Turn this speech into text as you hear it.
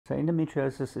So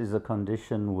endometriosis is a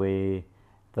condition where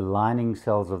the lining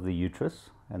cells of the uterus,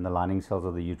 and the lining cells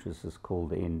of the uterus is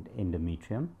called the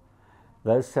endometrium,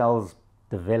 those cells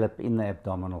develop in the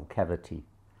abdominal cavity.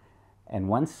 And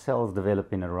once cells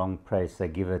develop in a wrong place, they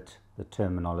give it the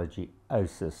terminology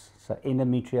osis. So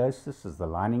endometriosis is the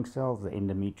lining cells, the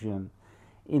endometrium,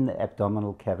 in the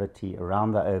abdominal cavity,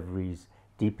 around the ovaries,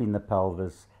 deep in the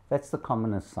pelvis. That's the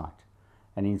commonest site.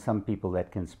 And in some people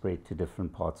that can spread to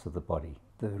different parts of the body.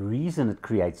 The reason it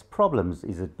creates problems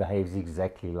is it behaves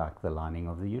exactly like the lining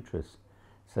of the uterus.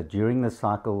 So during the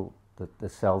cycle, the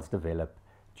cells develop.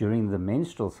 During the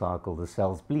menstrual cycle, the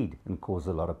cells bleed and cause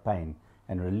a lot of pain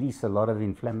and release a lot of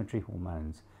inflammatory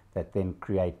hormones that then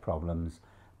create problems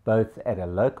both at a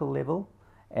local level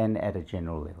and at a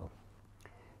general level.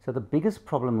 So the biggest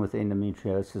problem with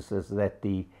endometriosis is that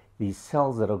these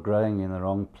cells that are growing in the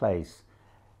wrong place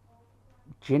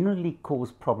generally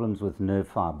cause problems with nerve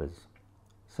fibers.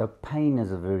 So pain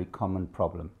is a very common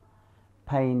problem.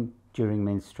 Pain during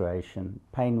menstruation,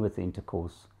 pain with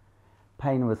intercourse,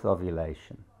 pain with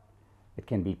ovulation. It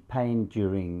can be pain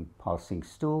during passing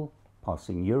stool,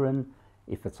 passing urine,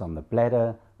 if it's on the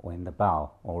bladder or in the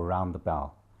bowel or around the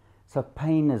bowel. So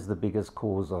pain is the biggest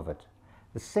cause of it.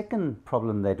 The second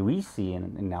problem that we see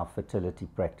in our fertility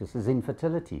practice is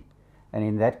infertility. And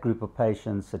in that group of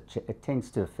patients, it tends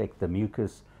to affect the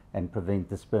mucus and prevent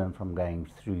the sperm from going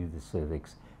through the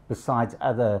cervix, besides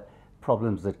other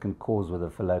problems that can cause with the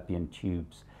fallopian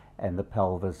tubes and the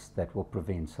pelvis that will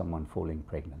prevent someone falling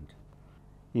pregnant.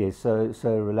 Yes, so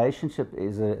relationship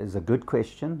is a good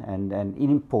question and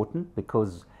important,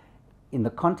 because in the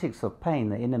context of pain,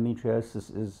 the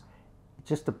endometriosis is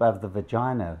just above the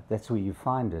vagina. That's where you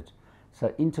find it.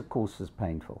 So intercourse is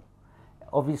painful.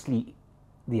 Obviously,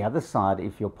 the other side,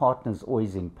 if your partner's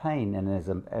always in pain and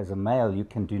as a male you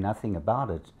can do nothing about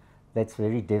it, that's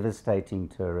very devastating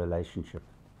to a relationship.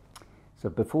 So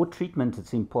before treatment,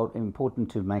 it's important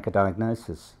to make a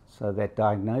diagnosis. So that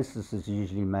diagnosis is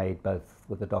usually made both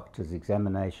with a doctor's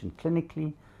examination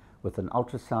clinically, with an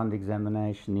ultrasound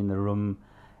examination in the room,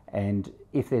 and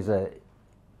if there's a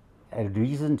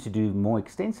reason to do more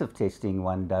extensive testing,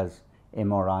 one does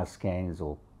MRI scans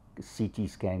or CT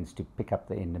scans to pick up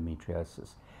the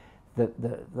endometriosis.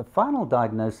 The final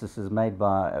diagnosis is made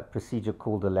by a procedure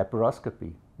called a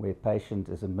laparoscopy, where a patient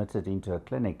is admitted into a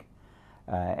clinic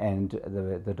and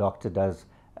the doctor does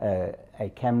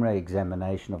a camera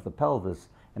examination of the pelvis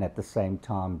and at the same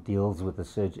time deals with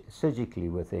surgically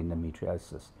with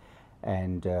endometriosis.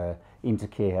 And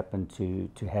Intercare happen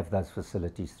to have those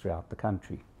facilities throughout the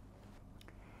country.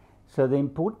 So the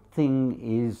important thing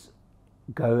is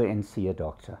go and see a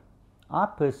doctor. I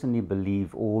personally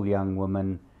believe all young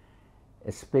women,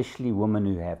 especially women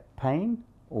who have pain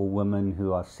or women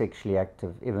who are sexually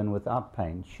active even without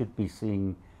pain, should be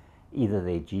seeing either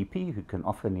their GP, who can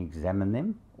often examine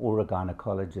them, or a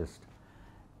gynecologist.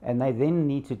 And they then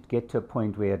need to get to a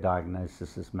point where a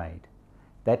diagnosis is made.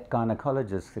 That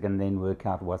gynecologist can then work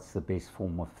out what's the best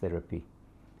form of therapy.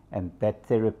 And that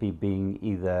therapy being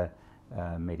either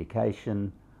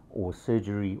medication or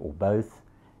surgery or both.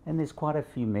 And there's quite a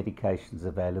few medications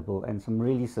available and some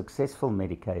really successful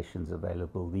medications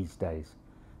available these days.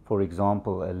 For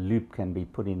example, a loop can be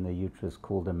put in the uterus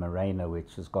called a Mirena,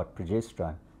 which has got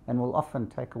progesterone and will often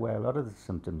take away a lot of the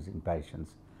symptoms in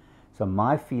patients. So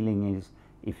my feeling is,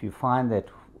 if you find that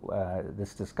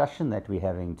this discussion that we're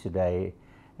having today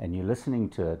and you're listening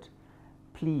to it,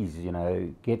 please,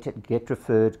 get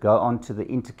referred, go onto the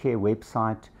Intercare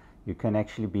website. You can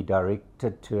actually be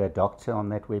directed to a doctor on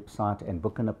that website and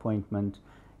book an appointment.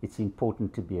 It's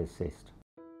important to be assessed.